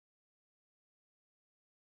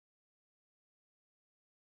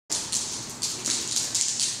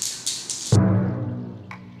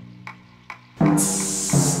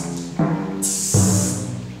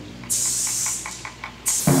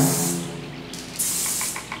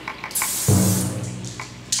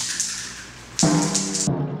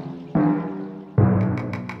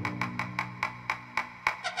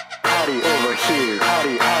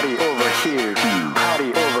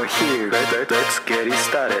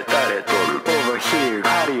誰取る over here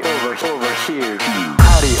party over here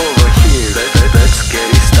party over here let's get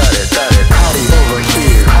it started party over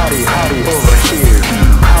here party over here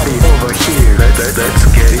party over here let's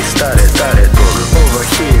get it started誰取る over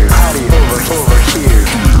here party over here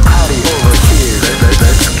party over here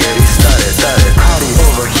let's get it started party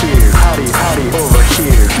over here party over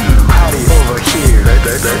here party over here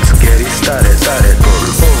let's get it started誰取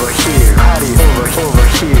る over here party over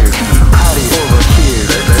here party over here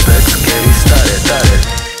let's get it started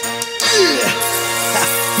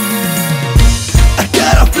I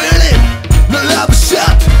got a feeling the love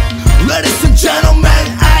shot ladies and gentlemen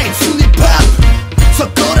I truly pop そ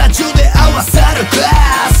こら中で合わさるグ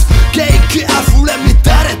ラスケーキあふれ乱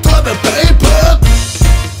れ飛ぶペーパー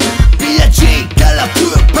PIG からトゥ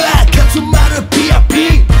ーバー集まる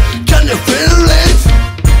PIP Can you feel it?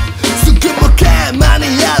 すぐ向け間に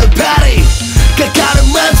合うパリかかる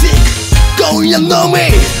マジック今夜のみ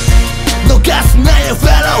逃すなよフェ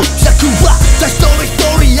ロー尺は一人一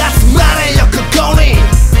人集まれよここに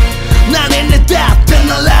何にだって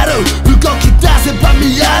なれる動き出せば見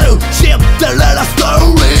えるシンデレラスト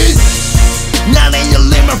ーリー何より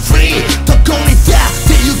もフリーどこにだっ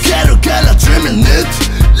て行けるから Dreaming it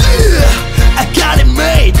Yeah I got it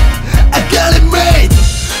made I got it made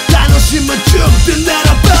楽しむ準備な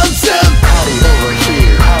ら万全 Party over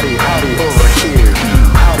here party over here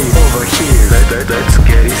party over here let's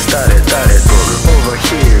get it started誰取る over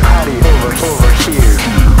here party over here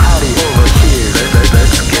party over here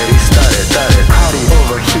let's get it started誰 party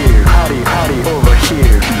over here party over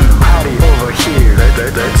here party over here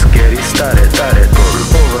let's get it started誰取る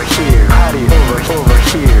over here party over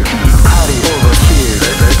here party over here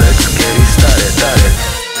let's get it started誰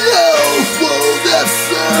No, whoa,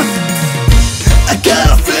 that's I got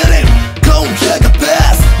a feeling 今夜がベ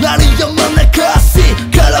スト鳴りやまない歌詞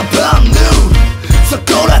からbrand newそ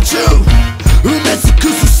こら中埋め尽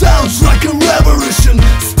くす Sounds like a revolution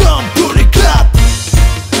Stomp booty clap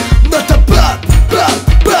またバッバ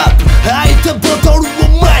ッバッ開いたボトル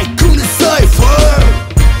をマイクにセーフ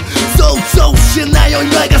想像しないよ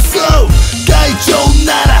今がそう会場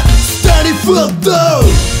ならスタディフット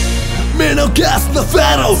見逃すのフ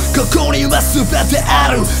ェローここには全て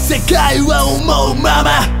ある世界は思うまま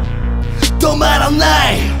止まら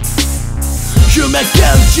ない夢現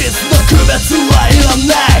実の区別はいら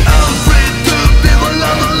ない